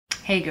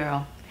Hey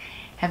girl,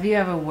 have you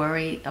ever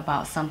worried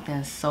about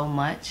something so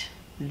much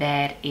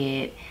that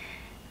it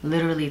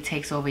literally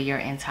takes over your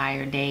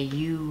entire day?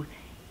 You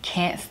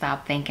can't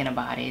stop thinking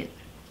about it.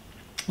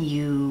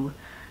 You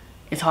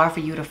It's hard for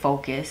you to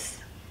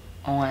focus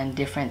on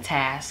different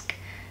tasks.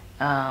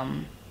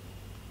 Um,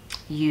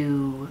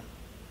 you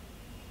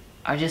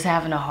are just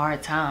having a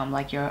hard time.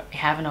 Like you're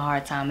having a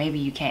hard time. Maybe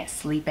you can't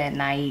sleep at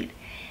night.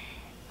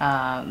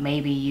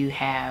 Maybe you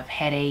have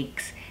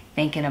headaches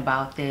thinking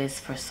about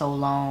this for so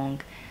long.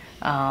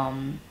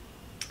 Um,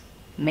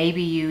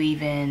 Maybe you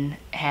even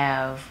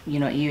have,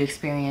 you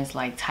experience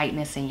like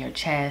tightness in your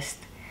chest.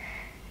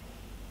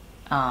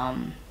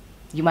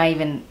 You might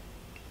even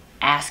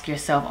ask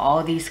yourself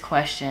all these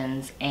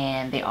questions,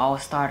 and they all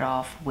start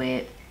off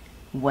with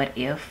what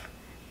if?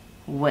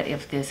 What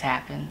if this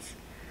happens?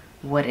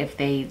 What if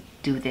they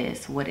do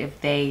this? What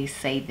if they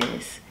say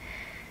this?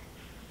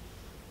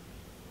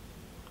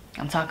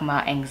 I'm talking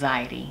about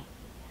anxiety.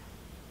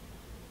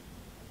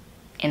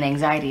 And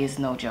anxiety is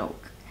no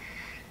joke.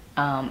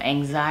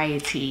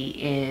 Anxiety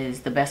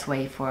is, the best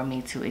way for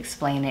me to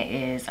explain it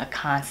is a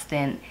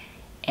constant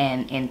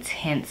and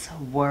intense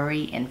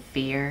worry and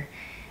fear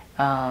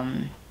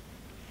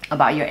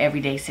about your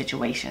everyday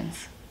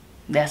situations.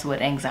 That's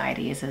what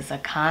anxiety is. It's a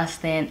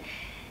constant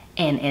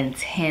and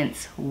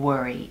intense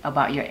worry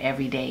about your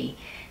everyday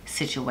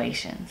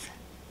situations.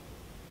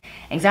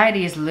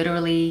 Anxiety is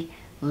literally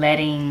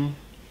letting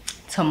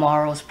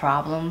tomorrow's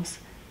problems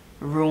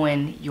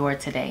ruin your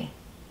today.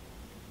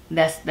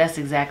 That's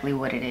exactly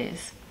what it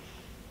is.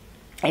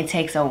 It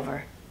takes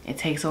over. It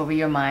takes over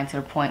your mind to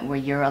the point where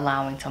you're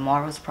allowing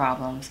tomorrow's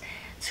problems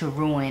to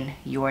ruin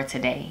your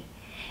today.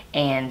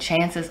 And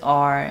chances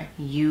are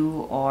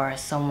you or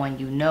someone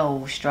you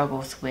know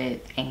struggles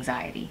with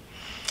anxiety.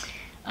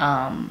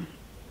 I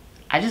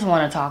just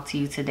want to talk to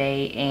you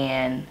today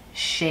and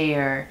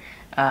share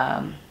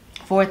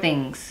four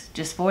things,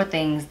 just four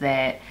things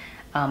that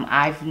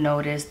I've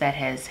noticed that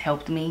has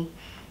helped me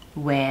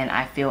when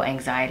I feel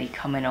anxiety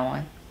coming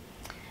on.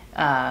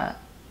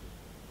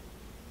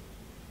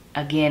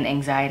 Again,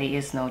 anxiety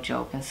is no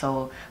joke. And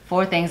so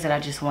four things that I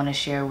just want to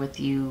share with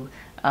you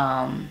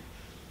to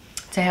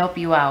help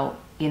you out,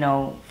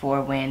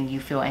 for when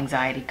you feel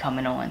anxiety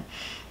coming on.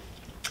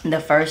 The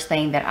first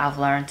thing that I've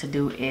learned to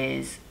do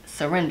is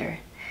surrender.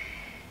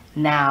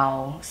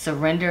 Now,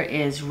 surrender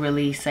is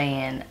really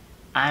saying,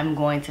 I'm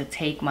going to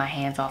take my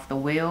hands off the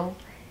wheel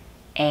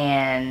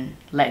and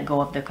let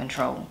go of the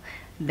control.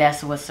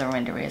 That's what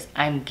surrender is.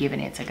 I'm giving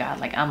it to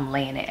God. Like I'm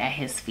laying it at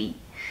his feet.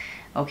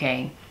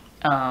 Okay.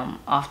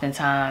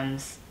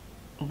 Oftentimes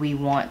we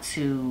want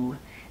to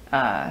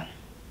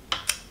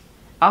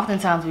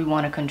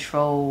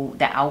control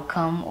the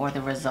outcome or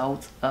the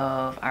results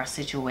of our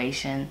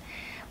situation.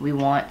 We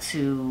want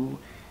to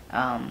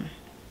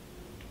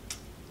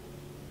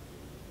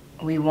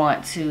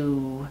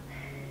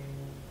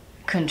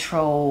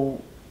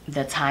control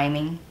the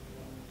timing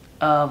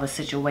of a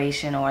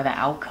situation or the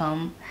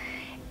outcome,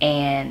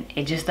 and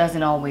it just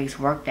doesn't always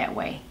work that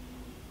way.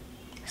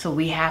 So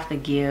we have to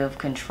give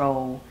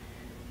control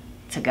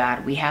to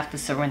God. We have to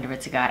surrender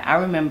it to God. I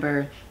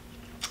remember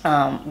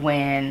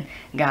when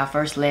God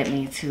first led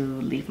me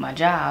to leave my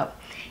job,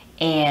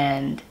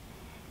 and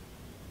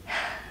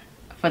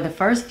for the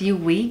first few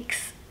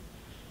weeks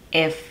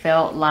it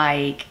felt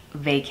like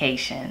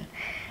vacation.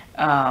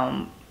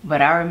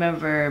 But I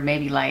remember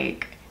maybe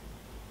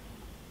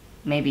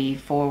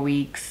 4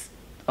 weeks,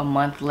 a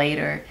month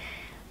later,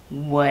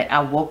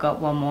 I woke up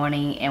one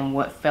morning and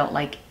what felt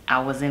like I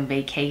was in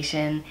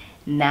vacation,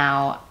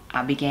 now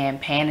I began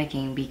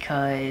panicking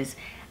because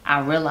I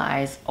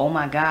realized, oh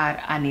my God,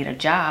 I need a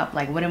job.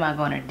 Like, what am I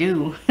going to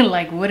do?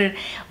 Like, what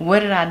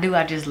did I do?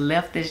 I just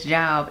left this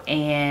job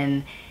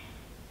and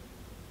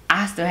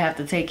I still have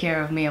to take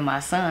care of me and my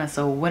son.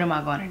 So what am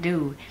I going to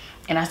do?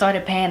 And I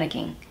started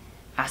panicking.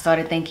 I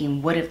started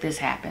thinking, what if this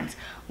happens?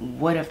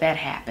 What if that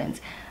happens?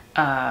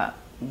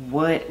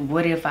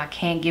 What if I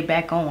can't get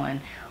back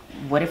on?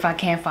 What if I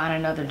can't find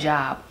another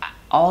job?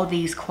 All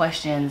these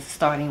questions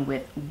starting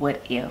with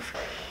what if.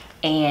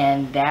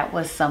 And that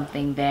was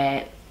something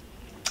that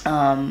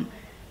I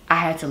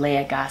had to lay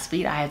at God's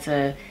feet. I had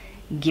to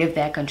give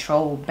that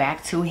control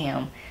back to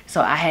him.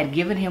 So I had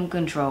given him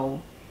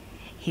control.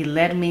 He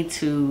led me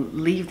to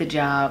leave the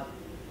job.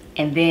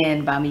 And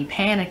then by me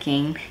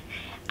panicking,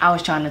 I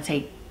was trying to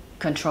take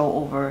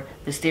control over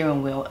the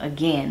steering wheel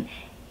again.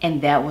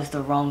 And that was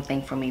the wrong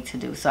thing for me to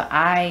do. So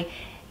I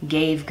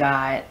gave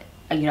God,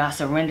 I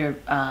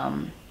surrendered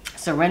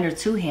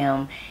to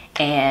him.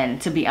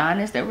 And to be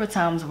honest, there were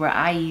times where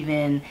I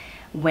even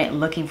went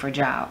looking for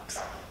jobs.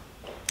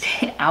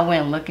 I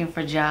went looking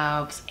for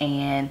jobs,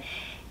 and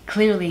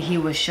clearly he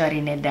was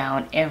shutting it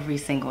down every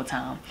single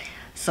time.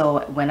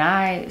 So when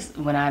I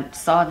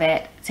saw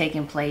that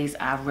taking place,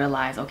 I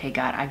realized, okay,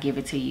 God, I give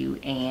it to you,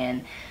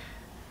 and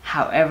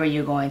however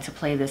you're going to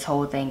play this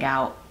whole thing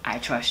out, I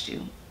trust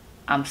you.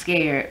 I'm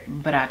scared,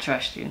 but I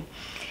trust you.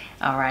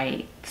 All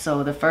right.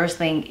 So the first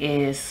thing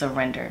is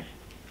surrender.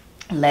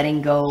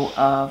 Letting go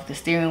of the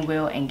steering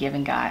wheel and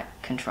giving God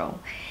control.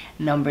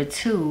 Number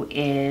 2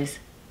 is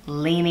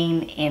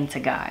leaning into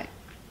God.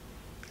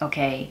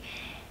 Okay.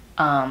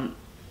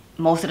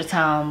 Most of the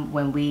time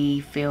when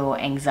we feel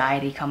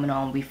anxiety coming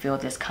on, we feel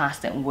this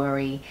constant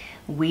worry,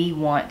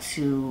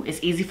 it's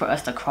easy for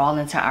us to crawl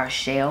into our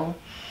shell,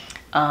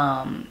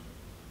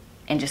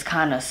 and just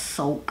kind of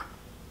soak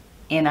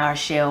in our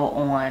shell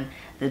on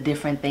the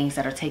different things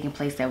that are taking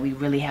place that we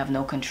really have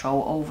no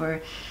control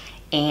over.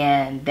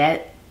 And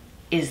that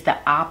is the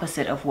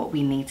opposite of what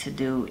we need to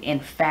do. In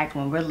fact,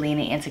 when we're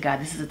leaning into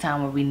God, this is a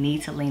time where we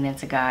need to lean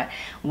into God.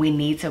 We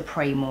need to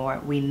pray more.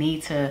 We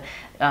need to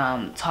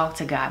talk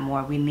to God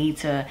more. We need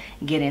to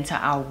get into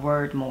our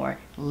word more.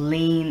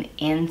 Lean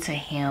into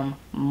Him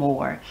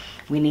more.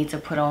 We need to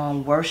put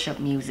on worship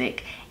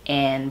music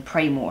and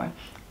pray more.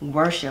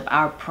 Worship,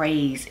 our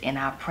praise and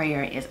our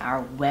prayer is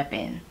our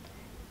weapon.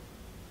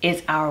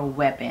 It's our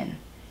weapon.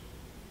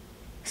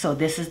 So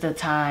this is the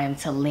time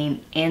to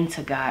lean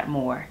into God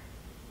more,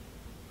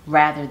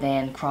 rather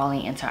than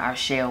crawling into our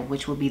shell,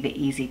 which will be the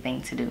easy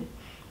thing to do.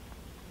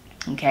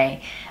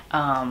 Okay.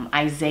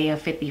 Isaiah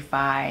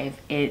 55,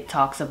 it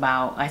talks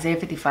about Isaiah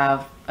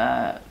 55,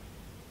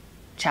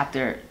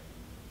 chapter,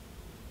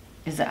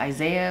 is it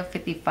Isaiah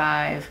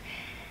 55?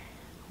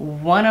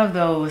 One of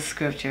those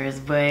scriptures,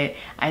 but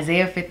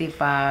Isaiah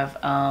 55,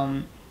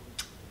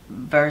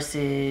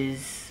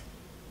 verses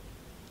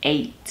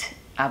 8,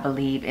 I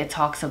believe, it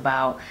talks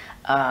about,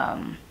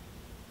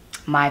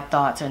 my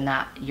thoughts are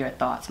not your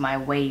thoughts. My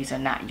ways are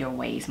not your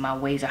ways. My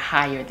ways are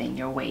higher than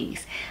your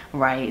ways.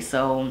 Right?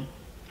 So,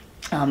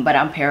 but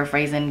I'm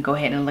paraphrasing. Go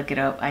ahead and look it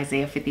up.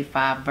 Isaiah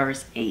 55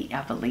 verse 8,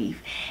 I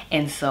believe.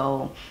 And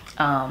so,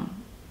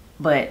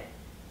 but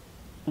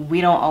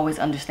we don't always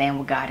understand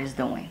what God is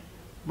doing.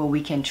 But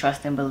we can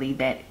trust and believe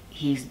that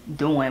He's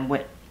doing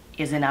what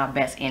is in our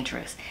best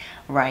interest.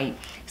 Right?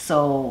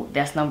 So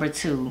that's number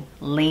 2,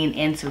 lean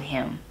into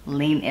Him,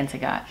 lean into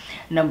God.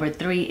 Number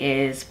 3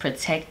 is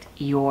protect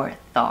your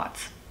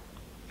thoughts.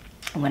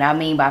 What I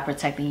mean by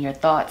protecting your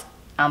thoughts,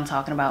 I'm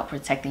talking about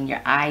protecting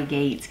your eye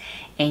gates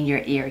and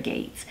your ear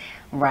gates.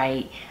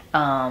 Right?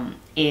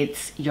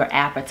 It's your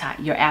appetite.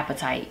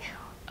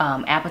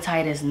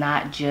 Appetite is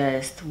not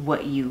just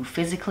what you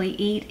physically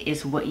eat,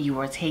 it's what you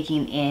are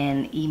taking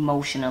in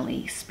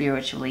emotionally,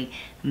 spiritually,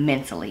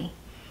 mentally.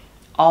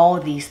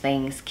 All these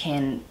things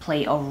can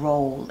play a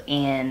role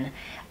in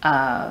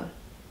what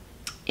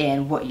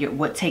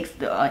takes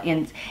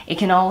the it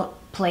can all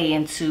play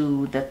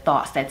into the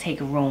thoughts that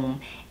take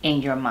room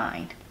in your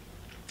mind.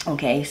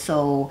 Okay,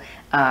 so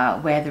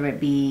whether it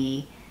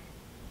be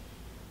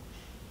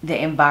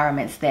the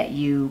environments that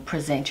you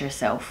present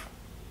yourself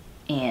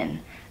in,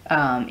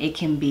 it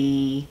can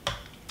be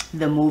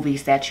the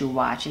movies that you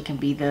watch, it can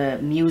be the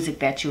music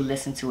that you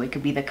listen to, it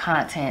could be the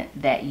content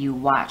that you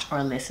watch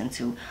or listen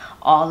to.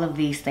 All of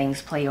these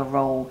things play a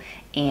role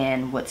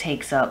in what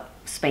takes up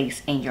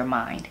space in your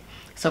mind.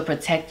 So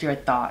protect your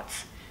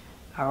thoughts.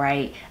 All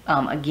right.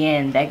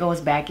 Again, that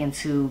goes back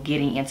into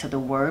getting into the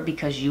word,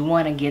 because you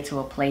want to get to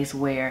a place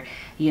where,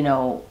 you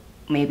know,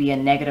 maybe a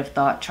negative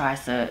thought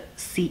tries to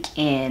seek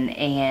in,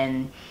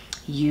 and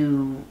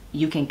you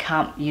can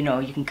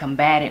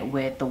combat it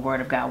with the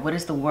word of God. What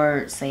does the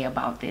word say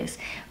about this?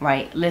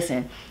 Right?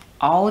 Listen,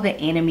 all the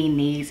enemy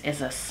needs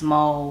is a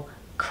small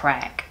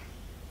crack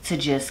to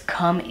just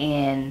come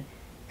in,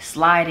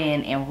 slide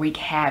in, and wreak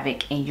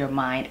havoc in your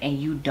mind, and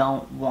you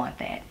don't want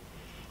that.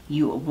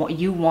 You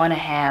want to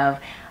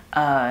have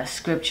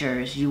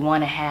scriptures, you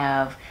want to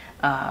have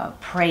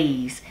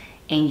praise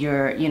in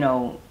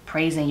your,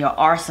 praise in your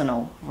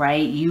arsenal,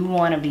 right? You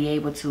want to be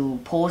able to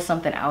pull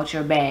something out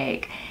your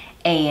bag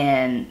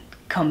and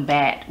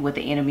combat what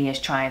the enemy is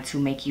trying to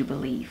make you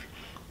believe.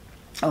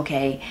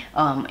 Okay,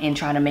 and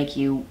trying to make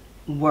you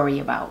worry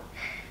about.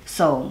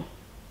 So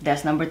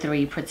that's number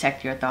 3,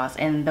 protect your thoughts.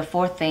 And the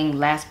 4th thing,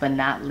 last but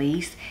not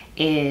least,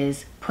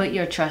 is put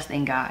your trust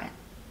in God.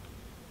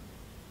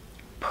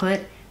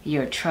 Put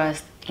your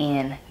trust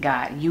in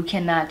God. You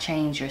cannot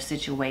change your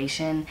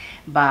situation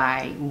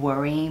by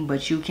worrying,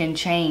 but you can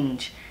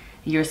change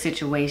your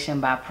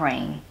situation by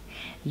praying.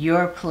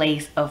 Your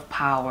place of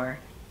power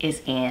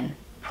is in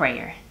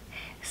prayer.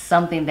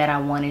 Something that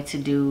I wanted to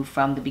do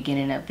from the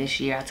beginning of this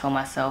year. I told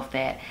myself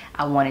that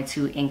I wanted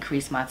to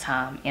increase my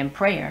time in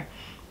prayer.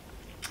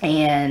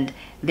 And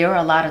there are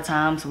a lot of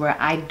times where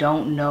I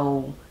don't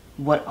know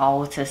what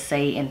all to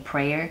say in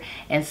prayer.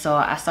 And so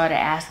I started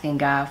asking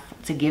God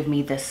to give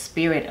me the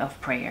spirit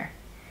of prayer.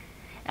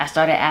 I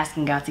started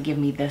asking God to give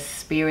me the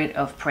spirit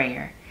of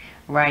prayer,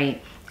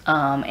 right?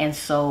 And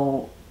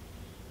so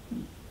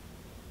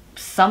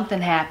something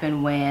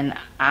happened when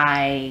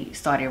I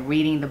started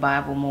reading the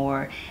Bible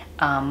more.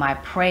 My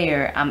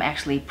prayer, I'm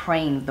actually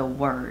praying the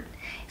word.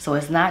 So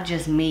it's not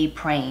just me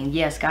praying.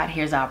 Yes, God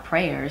hears our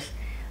prayers,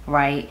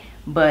 right?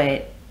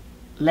 But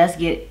let's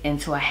get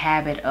into a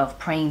habit of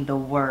praying the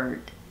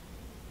word.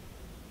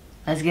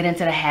 Let's get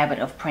into the habit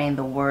of praying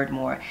the word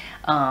more.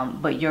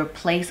 But your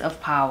place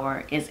of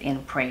power is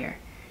in prayer.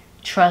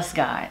 Trust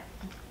God.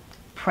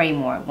 Pray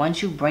more.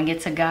 Once you bring it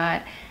to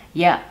God,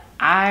 yeah,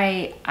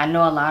 I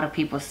know a lot of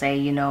people say,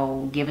 you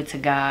know, give it to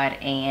God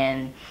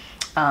and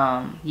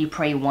you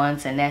pray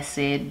once and that's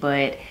it.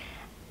 But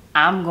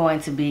I'm going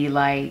to be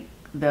like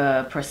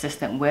the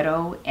persistent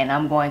widow, and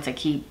I'm going to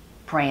keep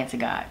praying to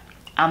God.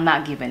 I'm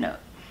not giving up.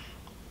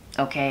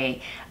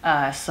 Okay.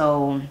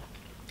 So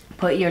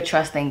put your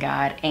trust in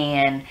God,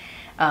 and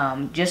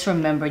just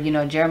remember, you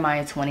know,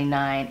 Jeremiah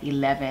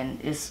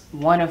 29:11 is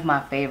one of my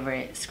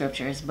favorite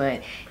scriptures,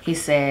 but he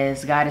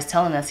says, God is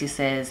telling us, he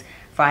says,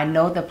 for I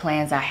know the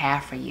plans I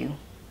have for you.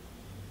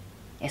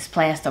 It's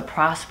plans to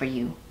prosper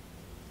you,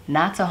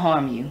 not to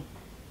harm you.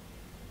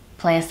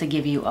 Plans to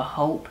give you a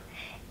hope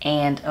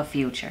and a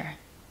future.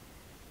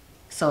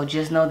 So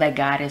just know that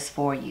God is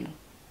for you.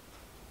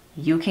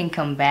 You can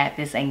combat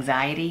this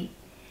anxiety,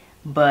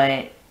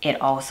 but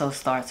it also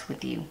starts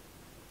with you.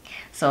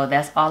 So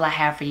that's all I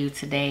have for you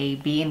today.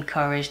 Be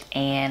encouraged,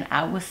 and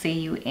I will see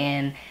you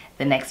in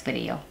the next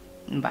video.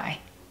 Bye.